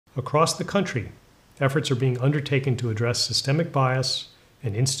Across the country, efforts are being undertaken to address systemic bias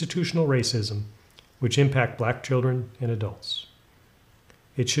and institutional racism which impact black children and adults.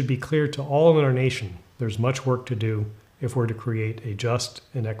 It should be clear to all in our nation there's much work to do if we're to create a just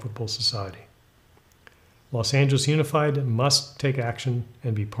and equitable society. Los Angeles Unified must take action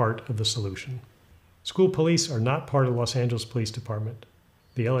and be part of the solution. School police are not part of Los Angeles Police Department,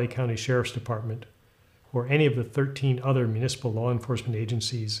 the LA County Sheriff's Department, or any of the 13 other municipal law enforcement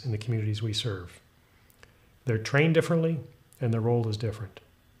agencies in the communities we serve. They're trained differently, and their role is different.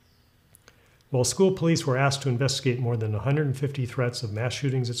 While school police were asked to investigate more than 150 threats of mass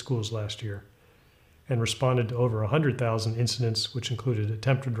shootings at schools last year, and responded to over 100,000 incidents which included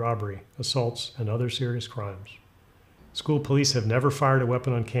attempted robbery, assaults, and other serious crimes, school police have never fired a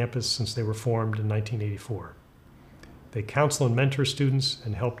weapon on campus since they were formed in 1984. They counsel and mentor students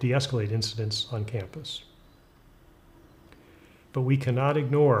and help de-escalate incidents on campus. But we cannot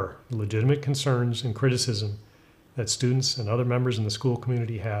ignore the legitimate concerns and criticism that students and other members in the school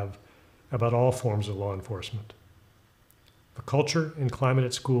community have about all forms of law enforcement. The culture and climate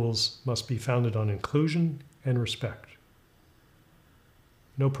at schools must be founded on inclusion and respect.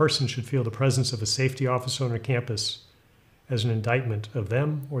 No person should feel the presence of a safety officer on a campus as an indictment of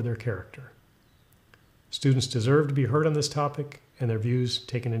them or their character. Students deserve to be heard on this topic and their views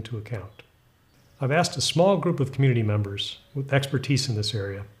taken into account. I've asked a small group of community members with expertise in this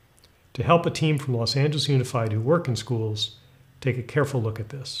area to help a team from Los Angeles Unified who work in schools take a careful look at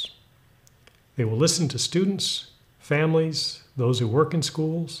this. They will listen to students, families, those who work in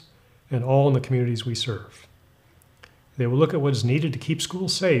schools, and all in the communities we serve. They will look at what is needed to keep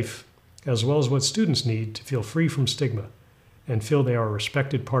schools safe, as well as what students need to feel free from stigma and feel they are a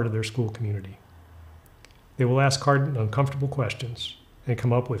respected part of their school community. They will ask hard and uncomfortable questions and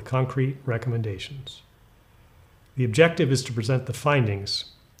come up with concrete recommendations. The objective is to present the findings,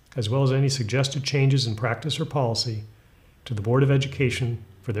 as well as any suggested changes in practice or policy, to the Board of Education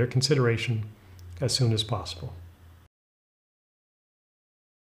for their consideration as soon as possible.